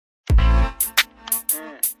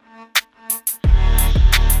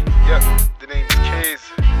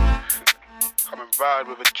ride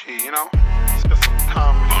with a G, you know? Spend some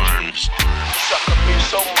time with you. Suck at me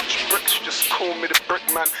so much bricks, you just call me the brick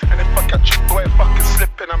man. And if I catch a boy fucking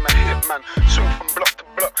slipping, I'm a hit man. Swing from block to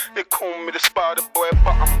block, they call me the spider boy,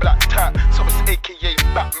 but I'm black tat. So it's AKA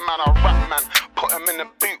Batman or Rap man. Put him in the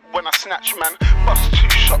boot when I snatch man. Bust 2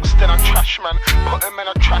 shots, then I trash man. Put him in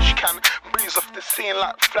a trash can. Breeze off the scene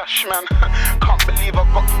like Flash man. Can't believe I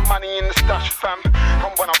got money in the stash fam.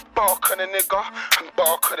 And when I bark on a nigga, and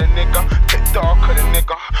bark on a nigga, get dark on a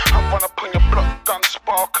nigga. And when I put your block gun,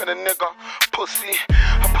 spark on a nigga. Pussy,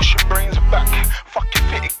 I push your brains back. Fuck your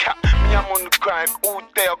fitted cap. Me, I'm on the grind all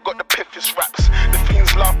day. I got the piffiest raps. The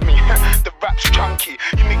fiends love me. The rap's chunky.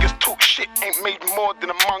 You niggas talk shit, ain't made more than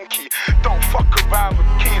a monkey. Don't fuck around with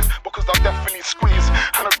Keyz, because I'll definitely squeeze.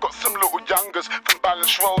 And I've got some little youngers from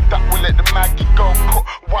Balance Road that will let the Maggie go. Put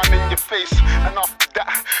one in your face, and after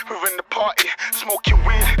that, we're in the party, smoking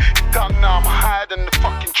weed. You done now, I'm higher than the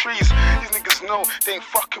fucking trees. These niggas know they ain't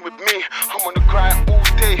fucking with me. I'm on the grind all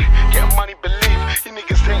day, getting money, believe. You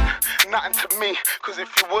niggas ain't nothing to me, cause if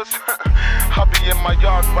you was, I'll be in my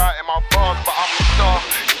yard writing my bars, but I'm a star.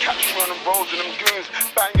 You catch me on the roads with them goons,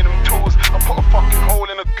 banging them tools. I put a fucking hole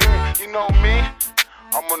in a goon, you know me?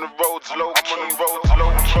 I'm on the roads low, I'm on the roads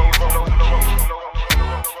low,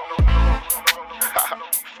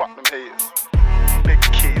 fuck them haters. Big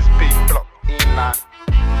Keyz, big block, E9.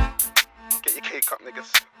 Get your cake up,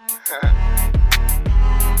 niggas.